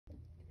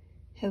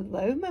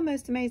Hello, my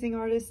most amazing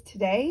artists.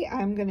 Today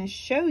I'm going to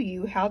show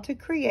you how to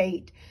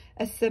create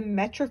a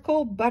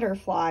symmetrical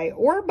butterfly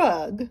or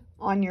bug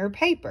on your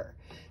paper.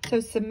 So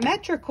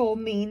symmetrical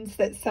means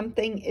that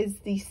something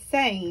is the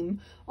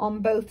same on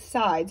both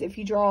sides if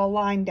you draw a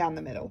line down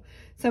the middle.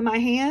 So my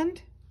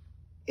hand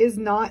is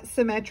not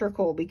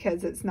symmetrical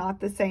because it's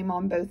not the same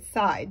on both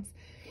sides.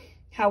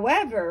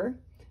 However,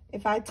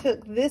 if I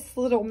took this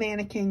little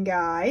mannequin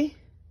guy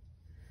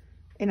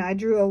and I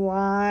drew a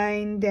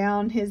line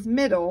down his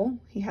middle,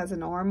 he has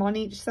an arm on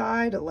each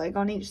side, a leg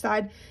on each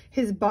side,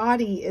 his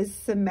body is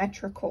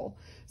symmetrical.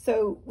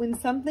 So when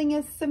something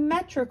is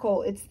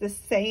symmetrical, it's the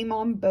same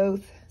on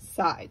both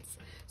sides.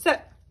 So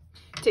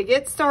to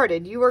get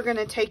started, you are going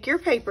to take your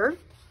paper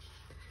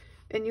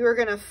and you are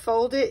going to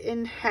fold it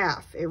in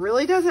half. It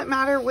really doesn't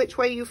matter which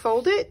way you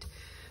fold it,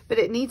 but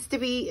it needs to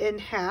be in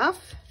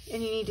half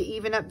and you need to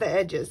even up the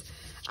edges.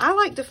 I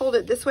like to fold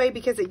it this way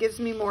because it gives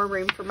me more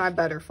room for my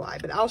butterfly,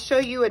 but I'll show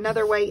you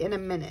another way in a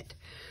minute.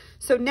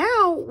 So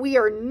now we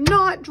are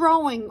not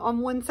drawing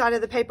on one side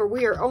of the paper.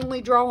 We are only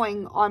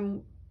drawing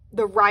on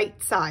the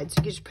right side.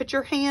 So you just put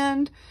your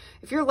hand,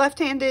 if you're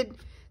left-handed,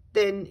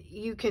 then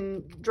you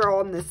can draw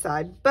on this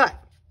side.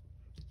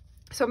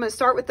 So I'm going to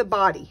start with the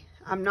body.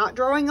 I'm not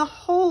drawing a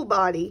whole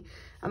body.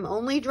 I'm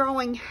only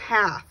drawing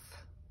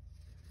half.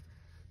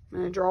 I'm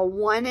going to draw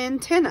one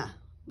antenna,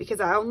 because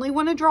I only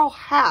want to draw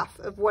half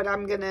of what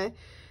I'm going to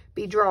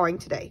be drawing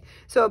today.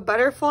 So a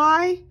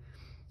butterfly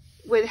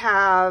would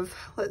have,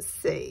 let's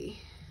see,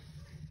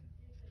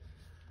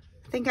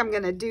 I think I'm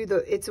going to do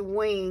its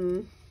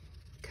wing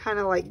kind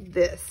of like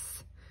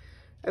this.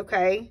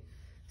 Okay,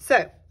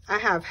 so I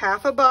have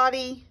half a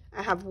body,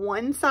 I have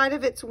one side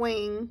of its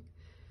wing,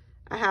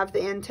 I have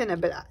the antenna,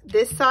 but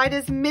this side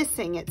is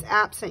missing, it's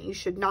absent. You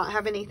should not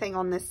have anything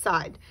on this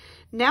side.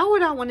 Now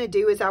what I want to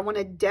do is I want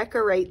to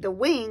decorate the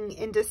wing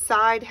and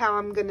decide how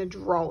I'm going to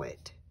draw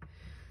it.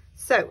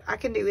 So I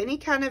can do any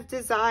kind of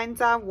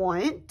designs I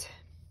want,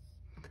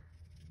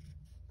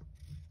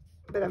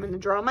 but I'm going to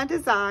draw my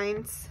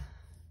designs.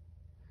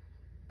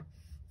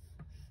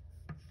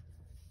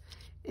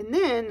 And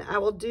then I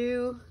will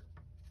do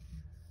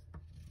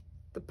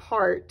the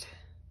part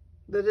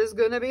that is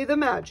going to be the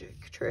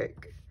magic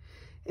trick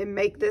and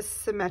make this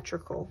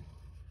symmetrical.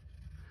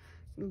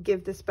 And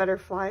give this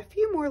butterfly a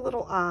few more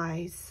little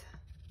eyes.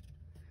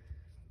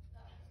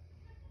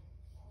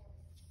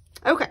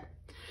 Okay,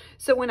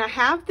 so when I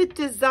have the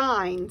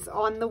designs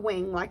on the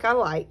wing like I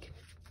like,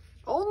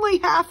 only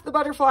half the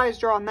butterfly is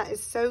drawn. That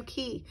is so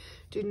key.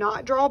 Do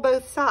not draw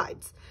both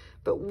sides.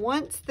 But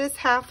once this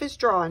half is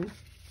drawn,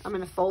 I'm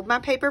going to fold my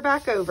paper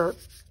back over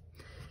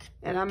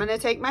and I'm going to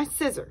take my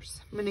scissors.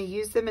 I'm going to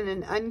use them in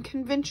an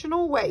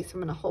unconventional way. So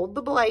I'm going to hold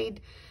the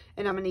blade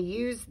and I'm going to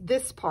use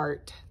this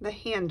part, the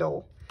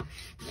handle,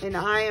 and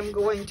I am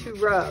going to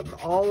rub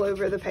all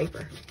over the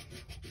paper.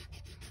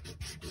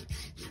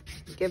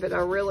 Give it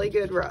a really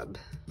good rub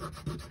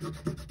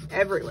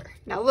everywhere.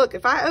 Now look,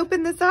 if I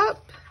open this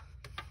up,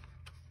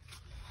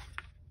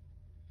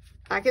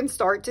 I can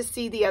start to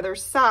see the other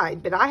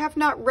side, but I have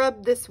not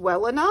rubbed this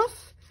well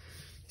enough.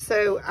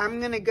 So I'm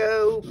going to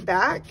go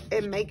back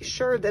and make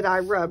sure that I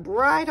rub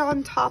right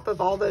on top of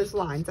all those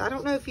lines. I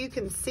don't know if you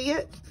can see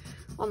it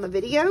on the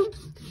video,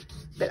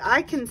 but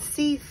I can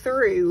see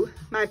through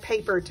my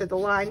paper to the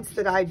lines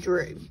that I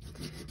drew.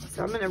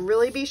 So I'm going to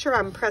really be sure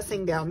I'm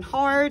pressing down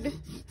hard,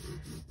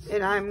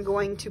 and I'm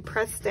going to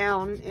press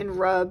down and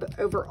rub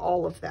over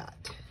all of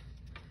that.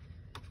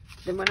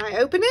 Then when I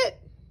open it,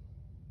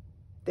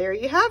 there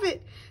you have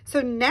it.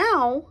 So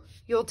now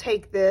you'll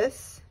take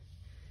this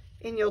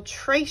and you'll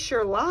trace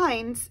your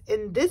lines,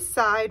 and this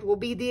side will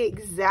be the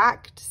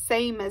exact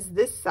same as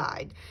this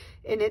side,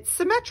 and it's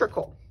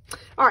symmetrical.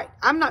 All right,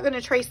 I'm not going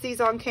to trace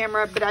these on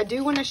camera, but I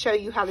do want to show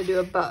you how to do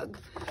a bug.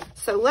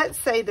 So let's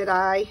say that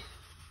I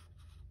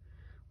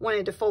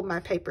wanted to fold my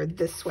paper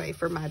this way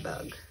for my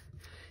bug.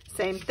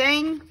 Same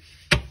thing,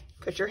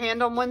 put your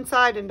hand on one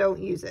side and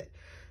don't use it.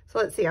 So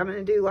let's see, I'm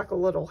going to do like a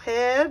little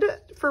head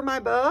for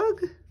my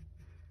bug.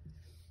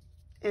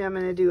 And I'm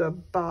going to do a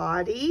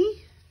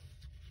body.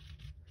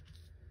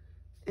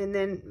 And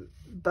then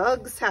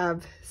bugs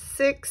have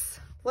 6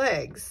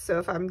 legs. So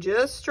if I'm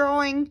just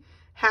drawing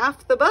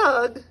half the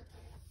bug,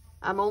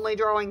 I'm only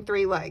drawing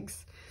 3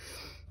 legs.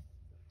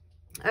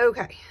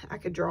 Okay, I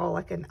could draw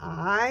like an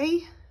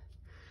eye.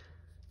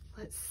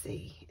 Let's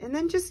see. And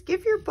then just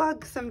give your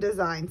bug some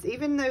designs.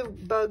 Even though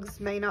bugs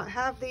may not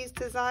have these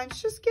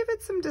designs, just give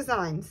it some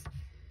designs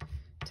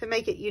to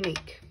make it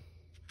unique.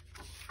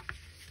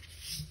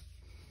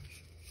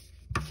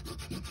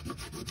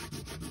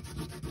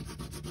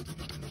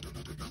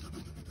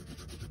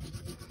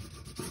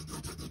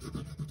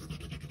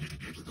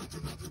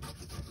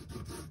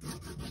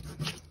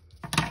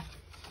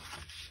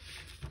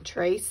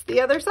 Trace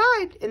the other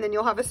side, and then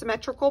you'll have a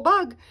symmetrical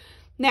bug.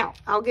 Now,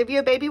 I'll give you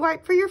a baby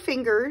wipe for your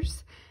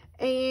fingers,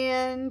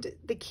 and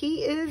the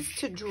key is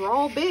to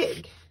draw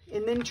big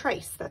and then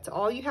trace. That's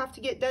all you have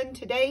to get done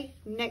today.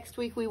 Next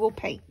week we will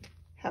paint.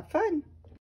 Have fun.